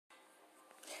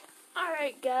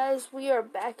Alright guys, we are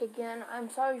back again. I'm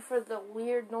sorry for the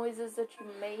weird noises that you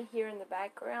may hear in the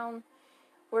background.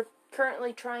 We're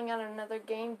currently trying out another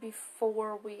game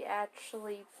before we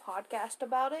actually podcast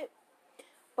about it.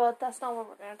 But that's not what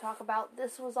we're going to talk about.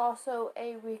 This was also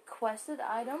a requested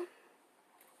item.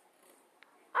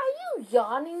 Are you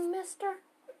yawning, mister?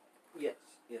 Yes,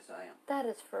 I am. That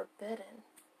is forbidden.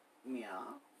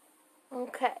 Meow.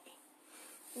 Okay.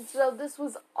 So this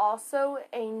was also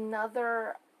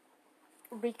another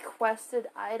requested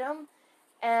item,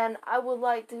 and I would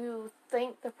like to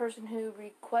thank the person who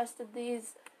requested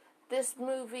these. This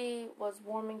movie was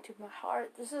warming to my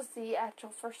heart. This is the actual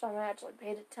first time I actually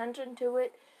paid attention to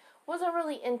it. Wasn't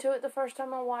really into it the first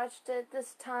time I watched it.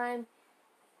 This time,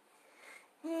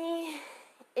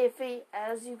 iffy,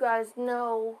 as you guys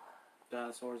know.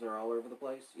 Dinosaurs are all over the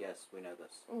place? Yes, we know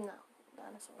this. No,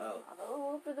 dinosaurs are not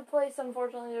all over the place.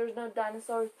 Unfortunately, there's no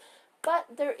dinosaurs.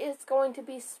 But there is going to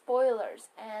be spoilers,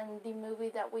 and the movie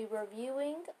that we're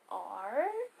reviewing are...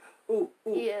 No,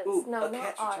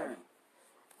 Cat's are. Return.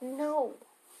 No.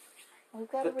 We've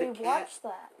got to rewatch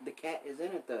that. The cat is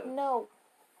in it, though. No.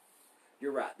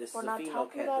 You're right. This is a female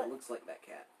cat that looks like that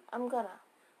cat. I'm gonna.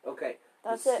 Okay.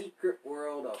 That's the it. Secret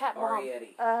World of Cat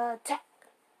Arrietty. Attack.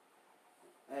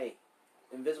 Hey,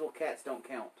 invisible cats don't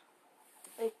count.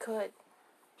 They could.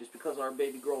 Just because our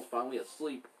baby girl's finally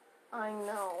asleep. I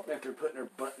know. After putting her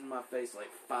butt in my face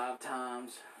like 5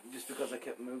 times, just because I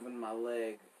kept moving my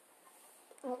leg.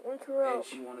 Don't wake her up. And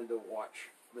she wanted to watch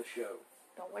the show.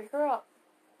 Don't wake her up.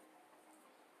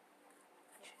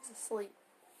 She's asleep.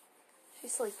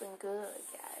 She's sleeping good,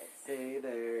 guys. Hey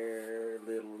there,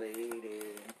 little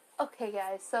lady. Okay,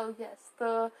 guys, so yes,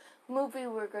 the movie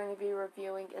we're going to be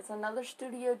reviewing is another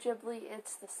Studio Ghibli.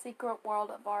 It's The Secret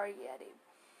World of Arrietty.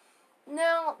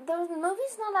 Now, the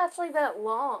movie's not actually that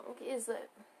long, is it?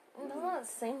 It doesn't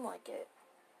seem like it.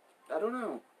 I don't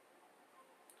know.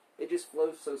 It just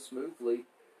flows so smoothly.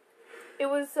 It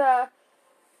was,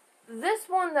 this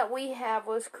one that we have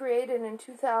was created in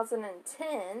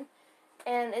 2010,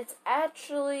 and it's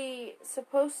actually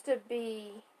supposed to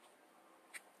be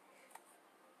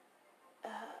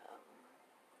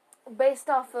based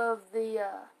off of the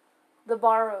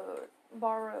Borrower's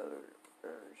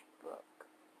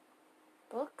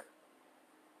book.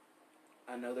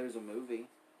 I know there's a movie.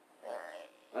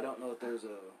 I don't know if there's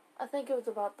a... I think it was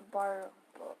about the Borrower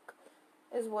book,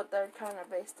 is what they're kind of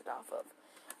based it off of.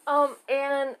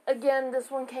 And again,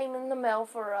 this one came in the mail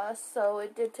for us, so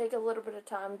it did take a little bit of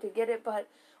time to get it, but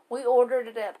we ordered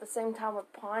it at the same time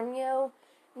with Ponyo.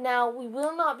 Now, we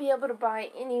will not be able to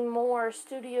buy any more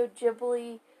Studio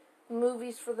Ghibli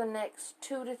movies for the next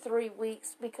 2 to 3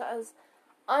 weeks because,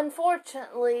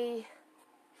 unfortunately,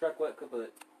 Truck wet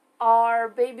kaput. Our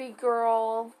baby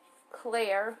girl,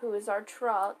 Claire, who is our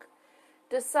truck,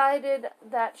 decided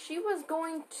that she was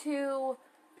going to...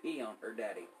 pee on her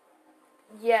daddy.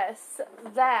 Yes,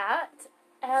 that,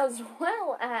 as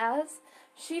well as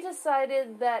she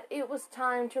decided that it was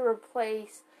time to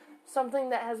replace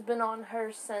something that has been on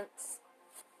her since...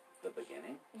 the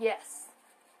beginning? Yes.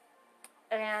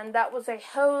 And that was a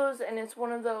hose, and it's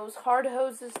one of those hard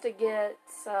hoses to get,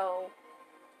 so...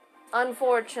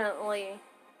 Unfortunately,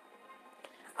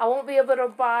 I won't be able to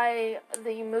buy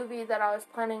the movie that I was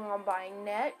planning on buying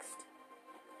next.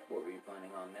 What were you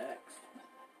planning on next?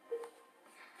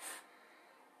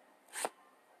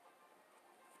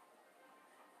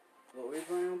 What were you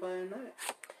planning on buying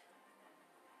next?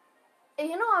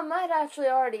 You know, I might actually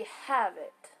already have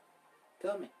it.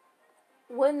 Tell me.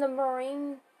 When the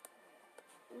Marine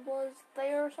was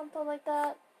there or something like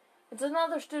that. It's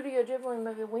another Studio Ghibli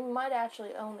movie. We might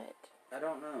actually own it. I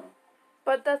don't know.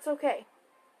 But that's okay.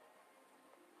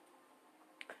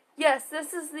 Yes,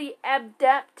 this is the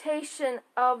adaptation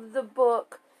of the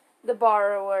book, The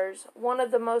Borrowers, one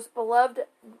of the most beloved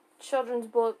children's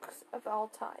books of all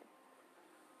time.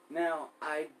 Now,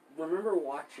 I remember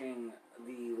watching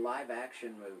the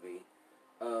live-action movie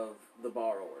of The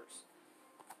Borrowers.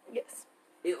 Yes.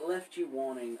 It left you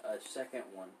wanting a second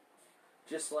one.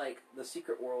 Just like The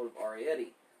Secret World of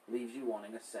Arrietty leaves you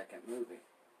wanting a second movie.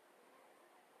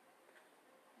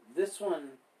 This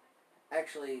one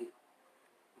actually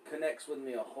connects with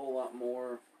me a whole lot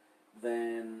more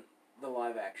than the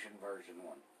live-action version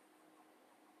one.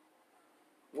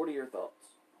 What are your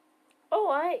thoughts? Oh,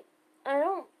 I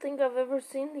don't think I've ever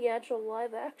seen the actual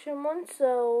live-action one,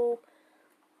 so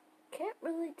can't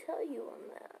really tell you on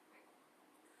that.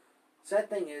 Sad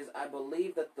thing is, I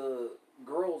believe that the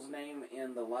girl's name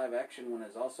in the live-action one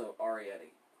is also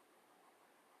Arrietty.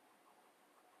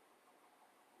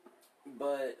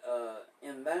 But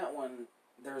in that one,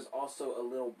 there's also a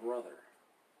little brother.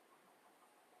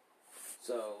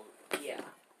 So, yeah.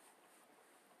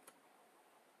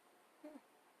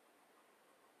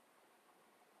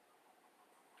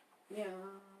 Meow,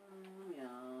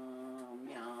 meow,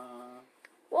 meow.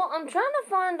 Well, I'm trying to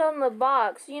find on the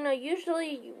box,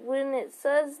 usually when it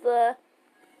says the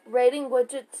rating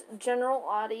widget's general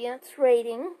audience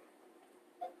rating,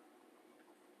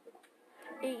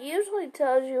 it usually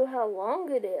tells you how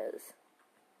long it is.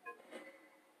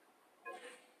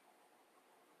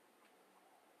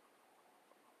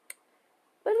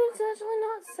 But it's actually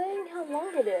not saying how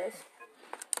long it is.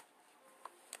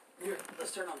 Here,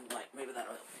 let's turn on the light. Maybe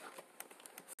that'll help.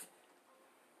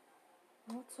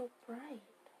 Not so bright.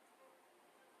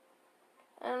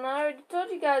 And I already told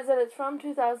you guys that it's from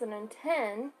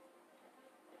 2010.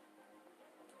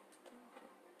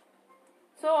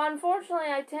 So unfortunately,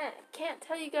 I can't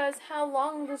tell you guys how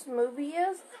long this movie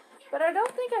is. But I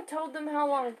don't think I told them how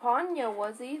long Ponyo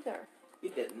was either. You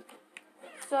didn't.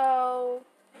 So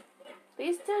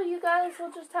these two, you guys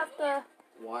will just have to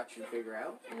watch and figure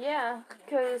out. Yeah,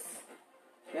 because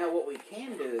now what we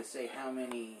can do is say how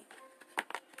many.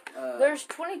 There's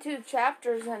 22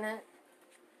 chapters in it.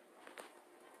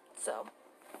 So,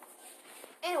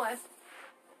 anyways,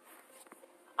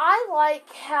 I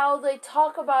like how they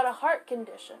talk about a heart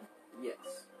condition. Yes.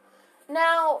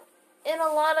 Now, in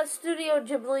a lot of Studio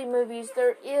Ghibli movies,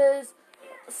 there is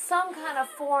some kind of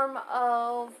form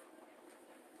of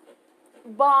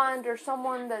bond or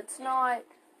someone that's not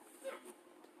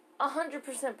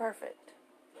 100% perfect.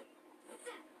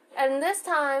 And this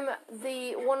time,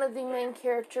 one of the main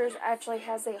characters actually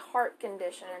has a heart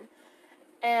condition,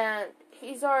 and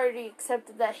he's already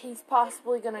accepted that he's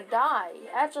possibly going to die.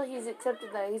 Actually, he's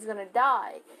accepted that he's going to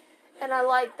die. And I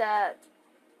like that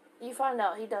you find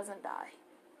out he doesn't die.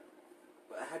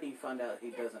 How do you find out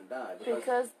he doesn't die?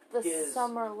 Because the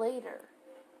summer later.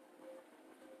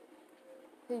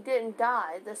 He didn't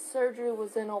die. The surgery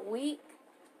was in a week.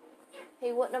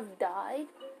 He wouldn't have died.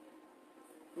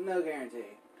 No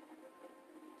guarantee.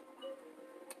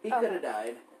 He could have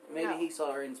died. Maybe he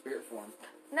saw her in spirit form.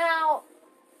 Now,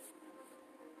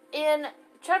 in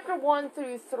chapter 1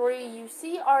 through 3, you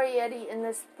see Arrietty in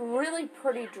this really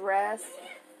pretty dress.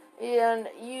 And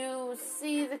you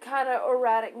see the kind of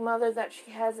erratic mother that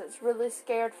she has that's really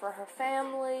scared for her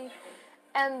family.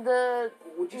 And the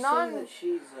would you say that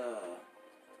she's,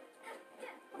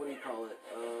 what do you call it,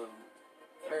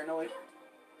 paranoid?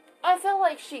 I feel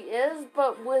like she is,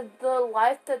 but with the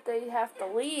life that they have to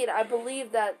lead, I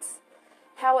believe that's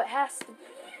how it has to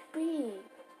be.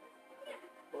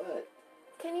 What?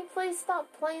 Can you please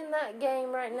stop playing that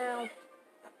game right now?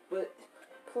 But...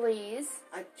 Please.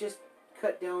 I just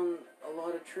cut down a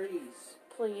lot of trees.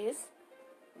 Please.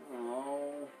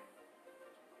 Oh.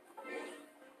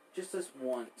 Just this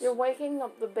once. You're waking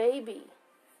up the baby.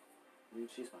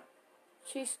 She's fine.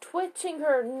 She's twitching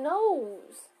her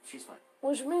nose. She's fine.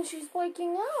 Which means she's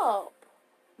waking up.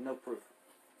 No proof.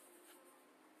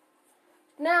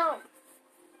 Now,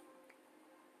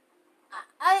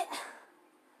 I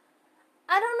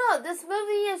don't know. This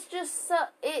movie is just so,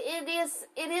 it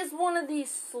is one of these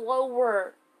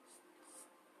slower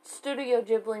Studio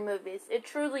Ghibli movies. It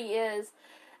truly is.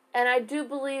 And I do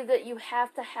believe that you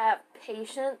have to have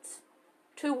patience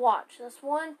to watch this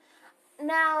one.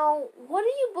 Now, what do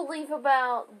you believe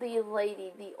about the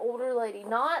lady, the older lady,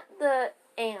 not the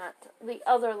aunt, the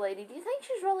other lady? Do you think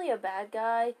she's really a bad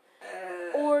guy?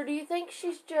 Or do you think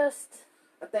she's just...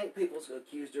 I think people's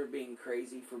accused her of being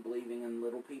crazy for believing in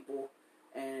little people,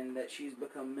 and that she's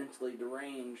become mentally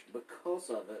deranged because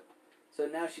of it. So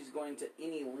now she's going to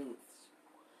any lengths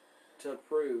to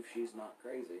prove she's not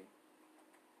crazy.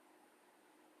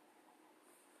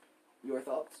 Your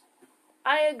thoughts?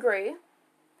 I agree.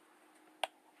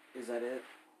 Is that it?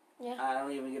 Yeah. I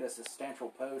don't even get a substantial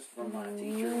post from my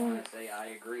teacher when I say I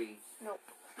agree. Nope.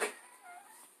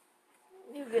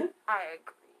 You get I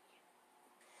agree.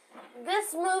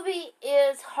 This movie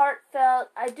is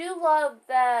heartfelt. I do love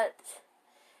that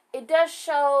it does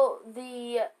show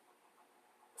the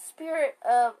spirit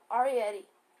of Arrietty.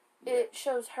 It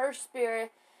shows her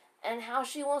spirit and how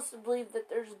she wants to believe that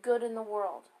there's good in the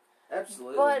world.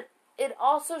 Absolutely. But it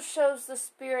also shows the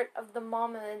spirit of the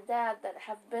mom and the dad that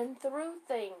have been through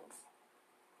things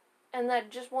and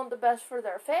that just want the best for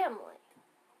their family.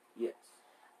 Yes.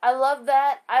 I love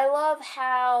that. I love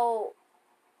how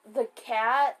the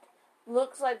cat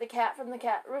looks like the cat from The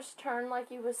Cat Return, like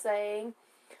he was saying.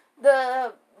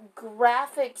 The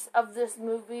graphics of this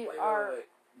movie are... Wait.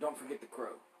 Don't forget the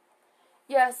crow.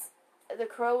 Yes, the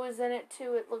crow is in it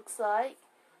too, it looks like.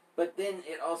 But then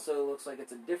it also looks like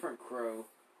it's a different crow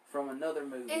from another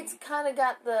movie. It's kind of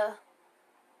got the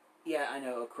Yeah, I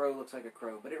know, a crow looks like a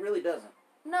crow, but it really doesn't.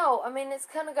 No, I mean, it's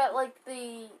kind of got like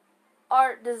the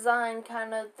art design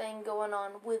kind of thing going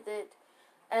on with it.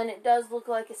 And it does look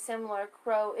like a similar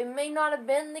crow. It may not have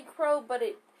been the crow, but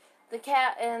the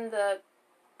cat and the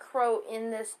crow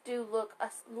in this do look a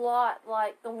lot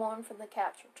like the one from The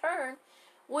Cat's Return,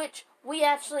 which we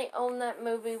actually own that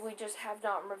movie. We just have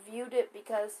not reviewed it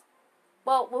because,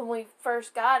 well, when we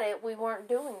first got it, we weren't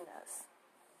doing this.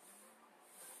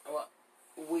 Well,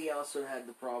 we also had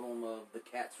the problem of The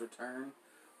Cat's Return.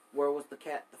 Where was the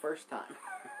cat the first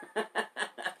time?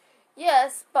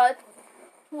 Yes, but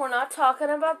we're not talking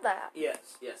about that.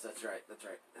 Yes, that's right.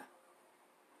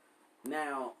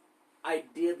 Now, I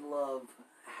did love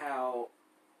how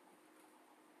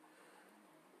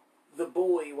the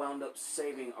boy wound up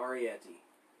saving Arrietty.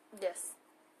 Yes.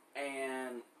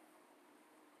 And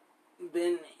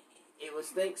then it was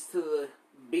thanks to the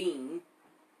bean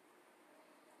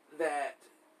that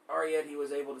Arrietty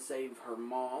was able to save her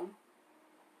mom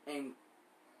and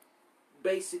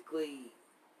basically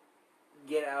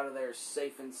get out of there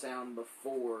safe and sound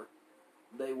before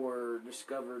they were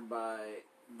discovered by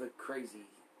the crazy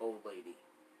old lady.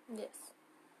 Yes.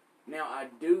 Now, I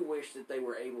do wish that they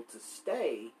were able to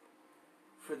stay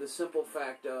for the simple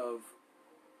fact of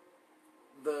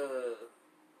the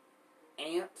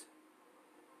aunt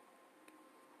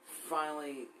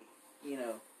finally,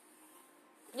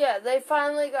 Yeah, they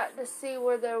finally got to see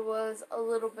where there was a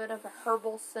little bit of a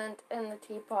herbal scent in the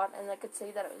teapot, and they could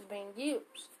see that it was being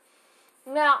used.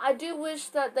 Now, I do wish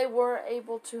that they were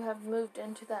able to have moved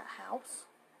into that house.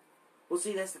 Well,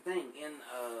 see, that's the thing. In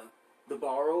The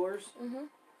Borrowers, Mm-hmm.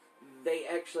 they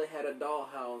actually had a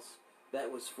dollhouse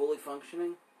that was fully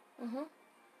functioning, Mm-hmm.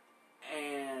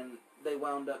 and they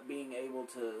wound up being able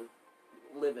to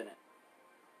live in it.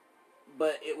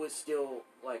 But it was still,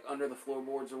 like, under the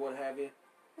floorboards or what have you.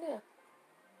 Yeah.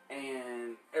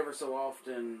 And ever so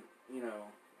often,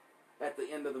 at the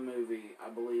end of the movie, I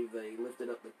believe they lifted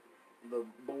up the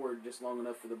board just long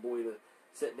enough for the boy to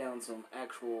set down some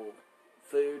actual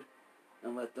food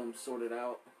and let them sort it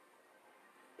out.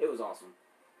 It was awesome.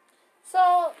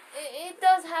 So, it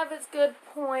does have its good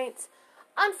points.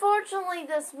 Unfortunately,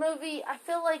 this movie, I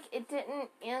feel like it didn't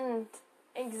end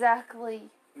exactly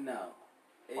No.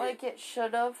 like it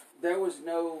should have. There was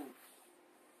no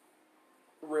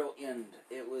real end.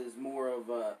 It was more of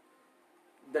a,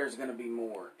 there's going to be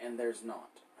more, and there's not.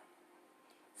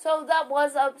 So that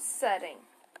was upsetting.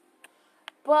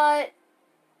 But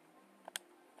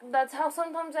that's how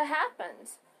sometimes it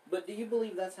happens. But do you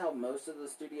believe that's how most of the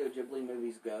Studio Ghibli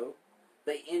movies go?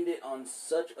 They end it on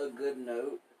such a good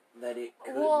note that it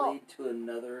could lead to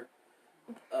another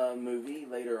movie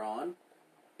later on,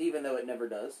 even though it never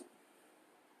does.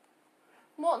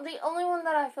 Well, the only one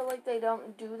that I feel like they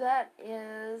don't do that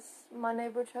is My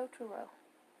Neighbor Totoro.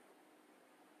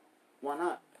 Why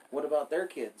not? What about their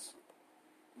kids?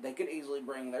 They could easily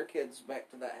bring their kids back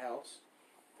to that house.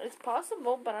 It's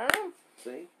possible, but I don't know.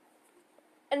 See?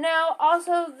 And now,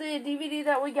 also, the DVD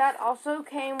that we got also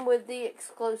came with the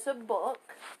exclusive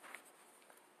book.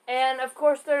 And, of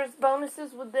course, there's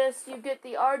bonuses with this. You get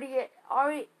the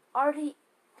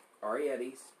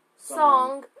Arrietty's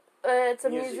song. It's a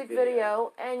music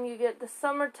video. And you get the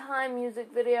summertime music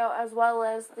video as well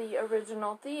as the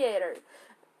original theater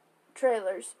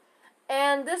trailers.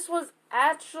 And this was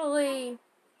actually...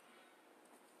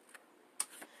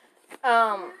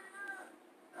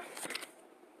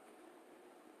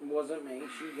 wasn't me.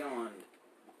 She yawned.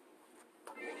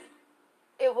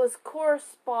 It was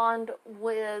correspond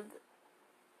with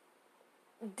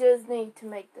Disney to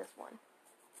make this one.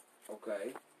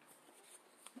 Okay.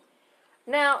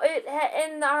 Now,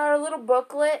 in our little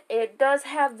booklet, it does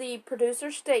have the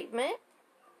producer statement.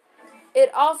 It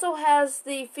also has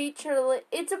the feature.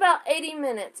 It's about 80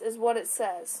 minutes, is what it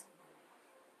says.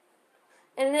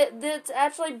 And it's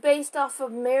actually based off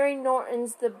of Mary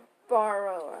Norton's The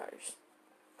Borrowers.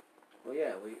 Well,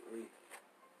 yeah, we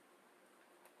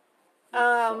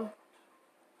Um.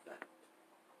 Yeah.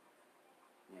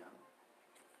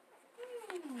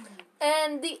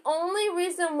 And the only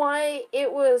reason why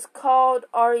it was called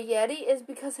Arrietty is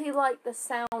because he liked the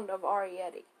sound of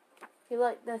Arrietty. He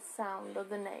liked the sound of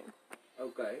the name.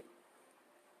 Okay.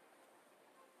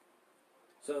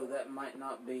 So that might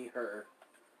not be her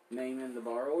name in The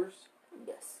Borrowers?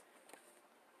 Yes.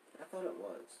 I thought it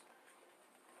was.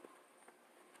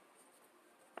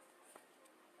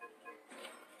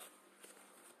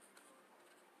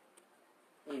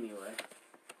 Anyway.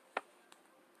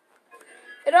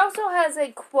 It also has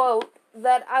a quote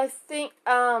that I think,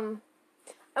 I'm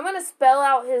going to spell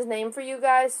out his name for you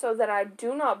guys so that I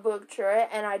do not butcher it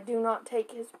and I do not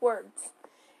take his words.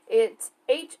 It's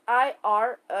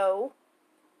HIROMASA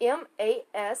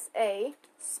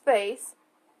space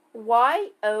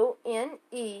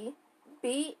YONEBAYASHI.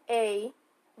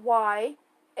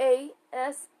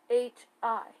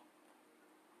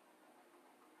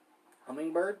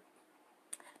 Hummingbird?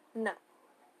 No.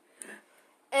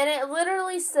 And it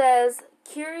literally says,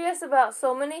 curious about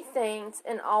so many things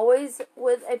and always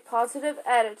with a positive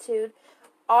attitude,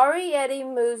 Arrietty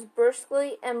moves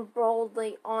briskly and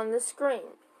boldly on the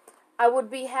screen. I would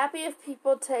be happy if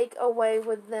people take away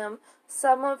with them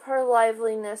some of her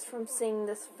liveliness from seeing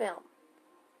this film.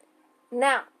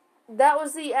 Now,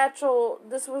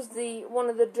 this was one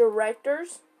of the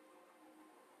directors,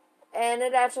 and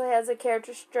it actually has a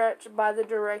character stretch by the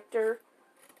director.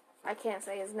 I can't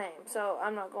say his name, so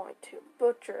I'm not going to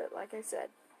butcher it, like I said.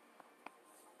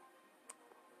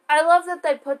 I love that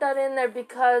they put that in there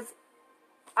because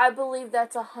I believe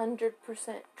that's 100%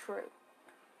 true.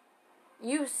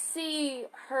 You see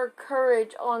her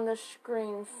courage on the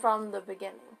screen from the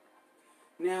beginning.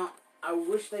 Now, I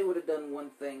wish they would have done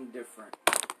one thing different.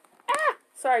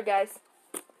 Sorry, guys.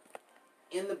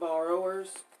 In The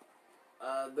Borrowers,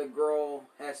 the girl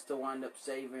has to wind up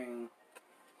saving,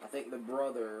 I think, the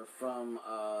brother from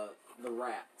the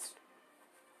rats.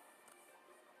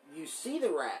 You see the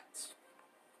rats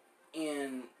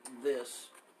in this.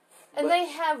 And they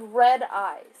have red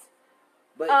eyes.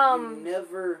 But you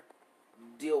never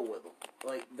deal with them.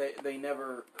 Like, they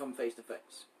never come face to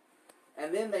face.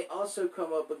 And then they also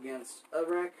come up against a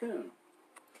raccoon.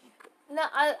 Now,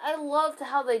 I loved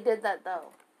how they did that,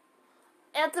 though.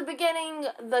 At the beginning,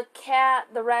 the cat,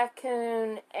 the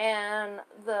raccoon, and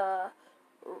the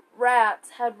rats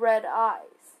had red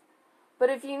eyes. But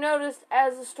if you noticed,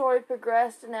 as the story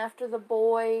progressed and after the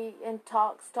boy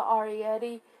talks to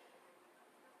Arrietty,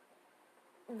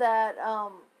 that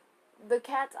the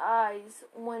cat's eyes,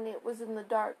 when it was in the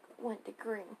dark, went to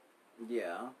green.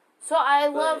 Yeah. So I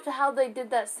loved how they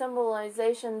did that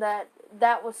symbolization that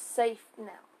was safe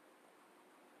now.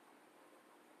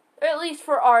 Or at least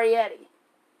for Arrietty.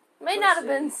 May not have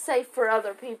been safe for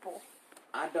other people.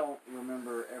 I don't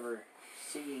remember ever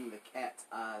seeing the cat's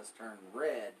eyes turn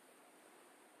red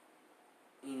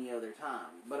any other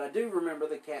time. But I do remember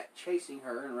the cat chasing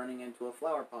her and running into a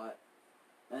flower pot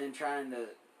and then trying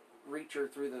to reach her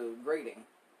through the grating.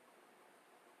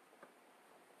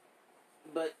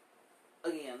 But,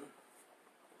 again,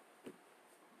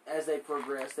 as they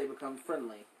progress, they become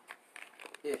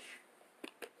friendly-ish.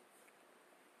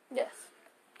 Yes.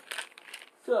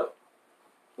 So,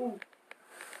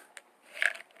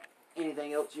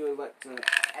 anything else you would like to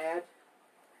add?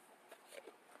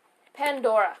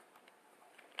 Pandora.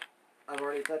 I've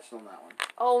already touched on that one.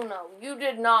 Oh no, you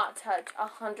did not touch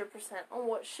 100% on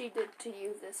what she did to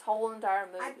you this whole entire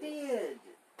movie. I did.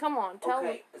 Come on, tell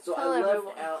me. So tell I everyone.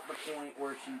 left out the point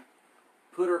where she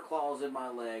put her claws in my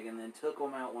leg and then took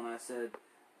them out when I said,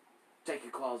 take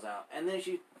your claws out. And then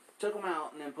she took them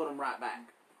out and then put them right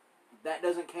back. That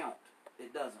doesn't count.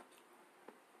 It doesn't.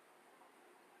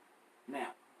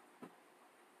 Now,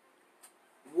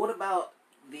 what about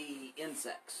the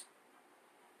insects?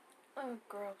 Oh,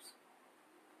 gross.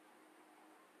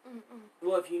 Mm-mm.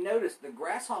 Well, if you notice, the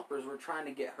grasshoppers were trying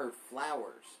to get her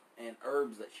flowers and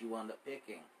herbs that she wound up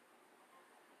picking.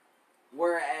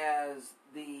 Whereas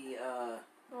the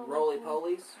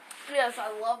roly-polies... Yes,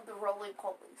 I love the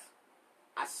roly-polies.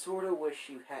 I sort of wish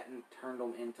you hadn't turned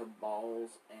them into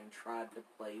balls and tried to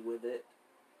play with it.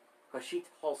 Because she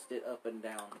tossed it up and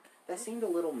down. That seemed a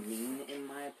little mean, in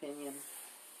my opinion.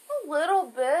 A little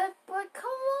bit, but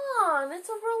come on. It's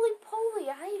a roly-poly.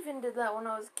 I even did that when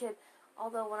I was a kid.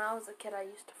 Although when I was a kid, I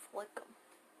used to flick them.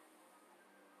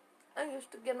 I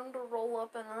used to get them to roll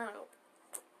up and then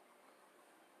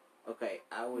Okay,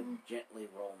 I would gently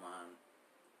roll mine.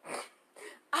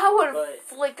 I would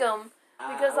flick them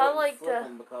because I like to.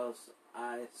 Them because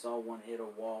I saw one hit a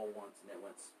wall once and it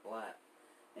went splat,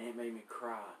 and it made me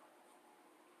cry.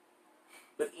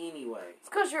 But anyway, it's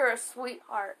because you're a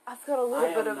sweetheart. I've got a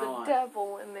little bit of a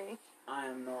devil in me. I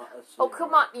am not a sweetheart. Oh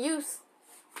come on,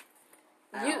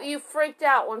 you freaked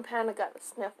out when Panda got the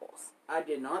sniffles. I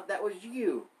did not. That was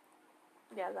you.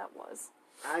 Yeah, that was.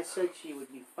 I said she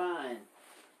would be fine.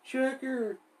 Check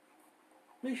her.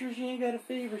 Make sure she ain't got a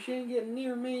fever. She ain't getting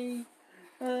near me.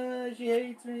 She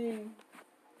hates me.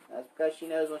 That's because she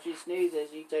knows when she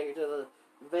sneezes, you take her to the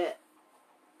vet.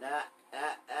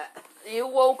 You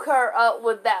woke her up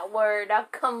with that word. Now,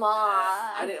 come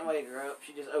on. I didn't wake her up.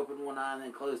 She just opened one eye and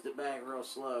then closed it back real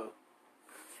slow.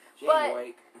 She ain't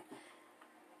awake.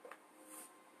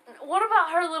 What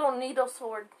about her little needle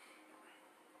sword?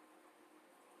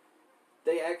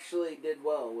 They actually did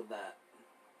well with that.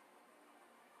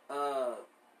 I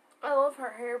love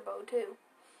her hair bow too.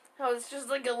 How it's just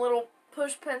like a little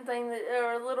push pin thing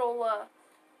or a little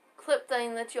clip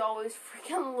thing that you always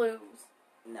freaking lose.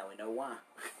 Now we know why.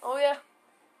 Oh yeah.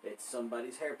 It's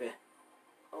somebody's hairpin.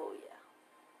 Oh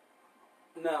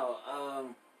yeah. No,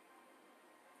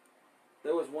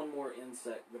 there was one more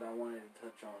insect that I wanted to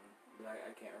touch on, but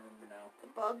I can't remember now. The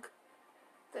bug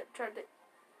that tried to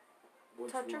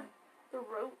Which touch her? one? The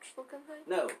roach looking thing?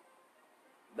 No.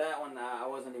 That one, I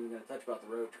wasn't even going to touch about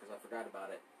the roach because I forgot about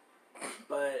it.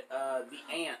 But,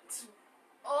 the ants.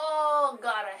 Oh,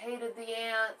 God, I hated the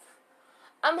ants.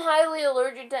 I'm highly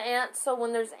allergic to ants, so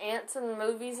when there's ants in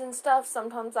movies and stuff,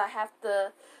 sometimes I have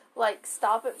to, like,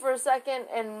 stop it for a second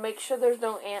and make sure there's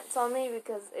no ants on me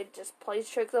because it just plays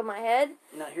tricks on my head.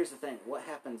 Now, here's the thing. What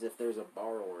happens if there's a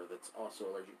borrower that's also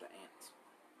allergic to ants?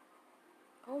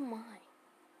 Oh, my.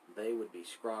 They would be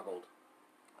scroggled.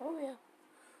 Oh, yeah.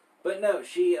 But no,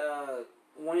 she,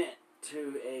 went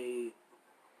to a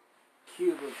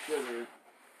cube of sugar,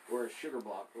 or a sugar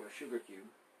block, or a sugar cube,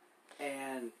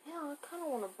 and... Yeah, I kind of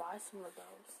want to buy some of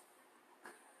those.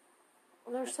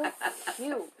 They're so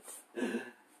cute.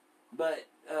 But,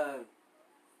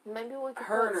 Maybe we could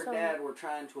her put and her some... dad were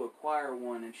trying to acquire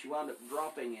one, and she wound up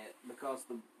dropping it because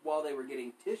while they were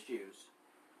getting tissues,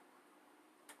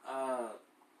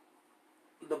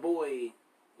 the boy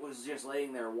was just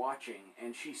laying there watching,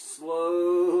 and she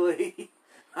slowly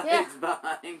hides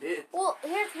behind it. Well,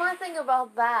 here's my thing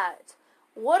about that.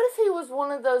 What if he was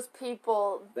one of those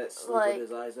people That sleep like, with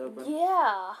his eyes open?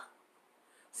 Yeah.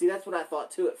 See, that's what I thought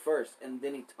too at first, and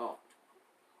then he talked.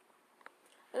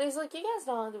 And he's like, you guys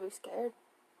don't have to be scared.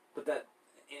 But that,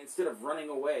 instead of running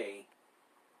away,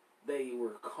 they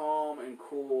were calm and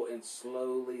cool and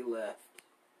slowly left.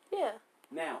 Yeah.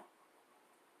 Now,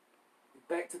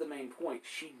 back to the main point.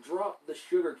 She dropped the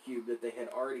sugar cube that they had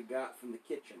already got from the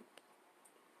kitchen.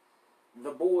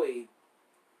 The boy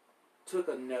took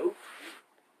a note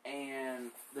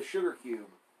and the sugar cube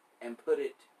and put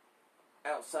it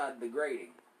outside the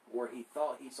grating where he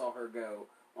thought he saw her go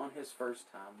on his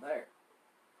first time there.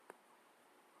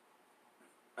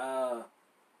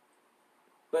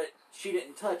 But she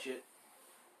didn't touch it.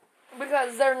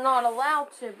 Because they're not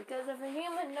allowed to. Because if a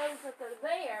human knows that they're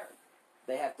there,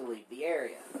 they have to leave the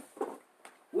area.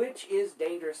 Which is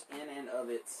dangerous in and of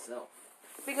itself.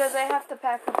 Because they have to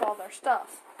pack up all their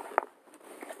stuff.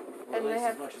 Well, And at they least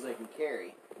have as much as they can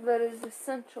carry. that is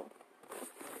essential.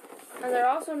 And they're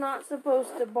also not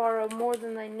supposed to borrow more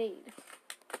than they need.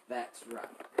 That's right.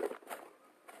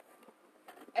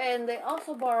 And they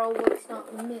also borrow what's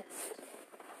not missed.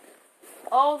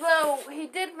 Although, he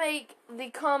did make the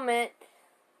comment,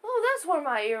 oh, that's where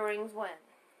my earrings went.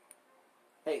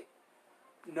 Hey,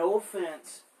 no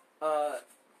offense,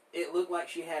 it looked like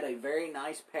she had a very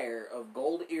nice pair of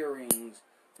gold earrings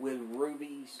with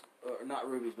rubies, or not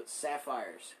rubies, but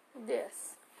sapphires.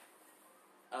 Yes.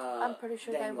 I'm pretty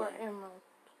sure they were emerald.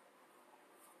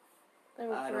 They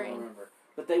were I green. don't remember.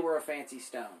 But they were a fancy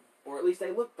stone. Or at least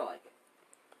they looked like it.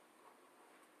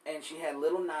 And she had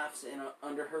little knives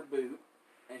under her boot,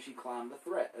 and she climbed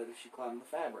the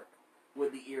fabric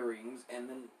with the earrings and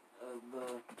then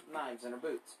the knives in her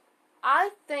boots. I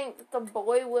think the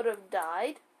boy would have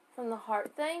died from the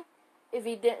heart thing if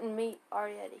he didn't meet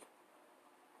Arrietty.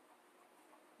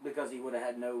 Because he would have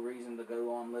had no reason to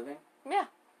go on living? Yeah.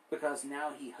 Because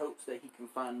now he hopes that he can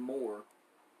find more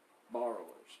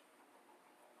borrowers.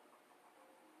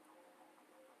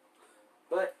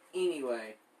 But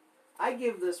anyway, I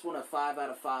give this one a 5 out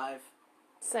of 5.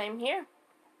 Same here.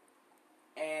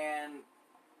 And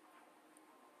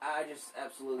I just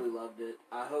absolutely loved it.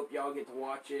 I hope y'all get to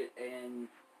watch it and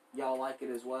y'all like it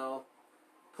as well.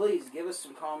 Please give us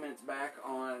some comments back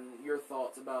on your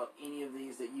thoughts about any of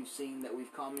these that you've seen that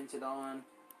we've commented on.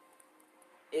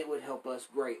 It would help us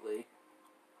greatly.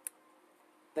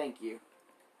 Thank you.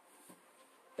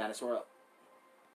 Dinosaur up.